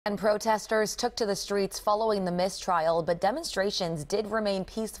And protesters took to the streets following the mistrial, but demonstrations did remain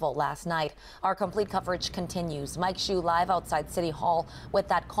peaceful last night. Our complete coverage continues. Mike Hsu live outside City Hall with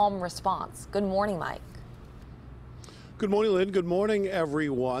that calm response. Good morning, Mike. Good morning, Lynn. Good morning,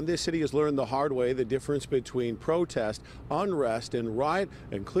 everyone. This city has learned the hard way the difference between protest, unrest, and riot,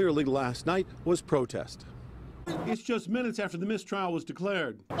 and clearly last night was protest. It's just minutes after the mistrial was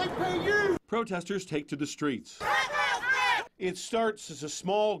declared. They pay you! Protesters take to the streets. It starts as a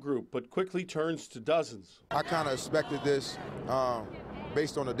small group, but quickly turns to dozens. I kind of expected this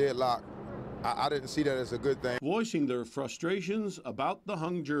based on the deadlock. I didn't see that as a good thing. Voicing their frustrations about the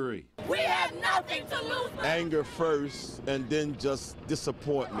hung jury. We have nothing to lose. Anger first, and then just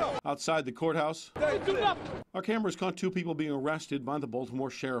disappointment. Outside the courthouse, our cameras caught two people being arrested by the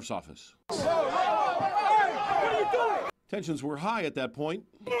Baltimore Sheriff's Office. Tensions were high at that point.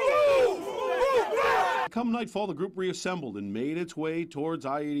 Come nightfall, the group reassembled and made its way towards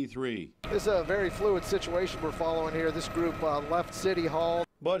I-83. This is a very fluid situation we're following here. This group left City Hall.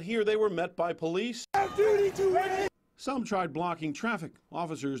 But here they were met by police. Some tried blocking traffic.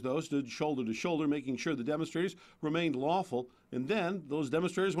 Officers, though, stood shoulder to shoulder, making sure the demonstrators remained lawful. And then those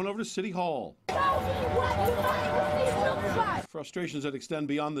demonstrators went over to City Hall. Frustrations that extend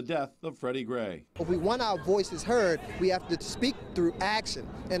beyond the death of Freddie Gray. If we want our voices heard, we have to speak through action,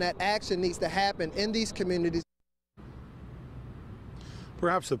 and that action needs to happen in these communities.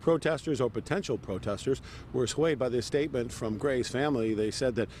 Perhaps the protesters or potential protesters were swayed by this statement from Gray's family. They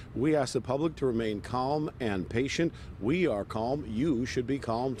said that we ask the public to remain calm and patient. We are calm. You should be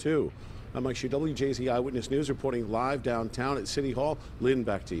calm, too. I'm Mike Hsu, WJZ Eyewitness News, reporting live downtown at City Hall. Lynn,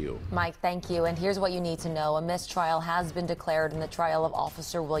 back to you. Mike, thank you. And here's what you need to know. A mistrial has been declared in the trial of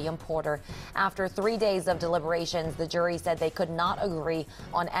Officer William Porter. After 3 days of deliberations, the jury said they could not agree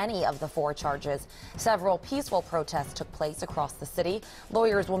on any of the 4 charges. Several peaceful protests took place across the city.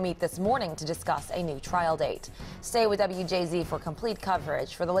 Lawyers will meet this morning to discuss a new trial date. Stay with WJZ for complete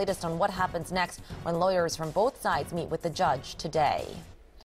coverage. For the latest on what happens next when lawyers from both sides meet with the judge today.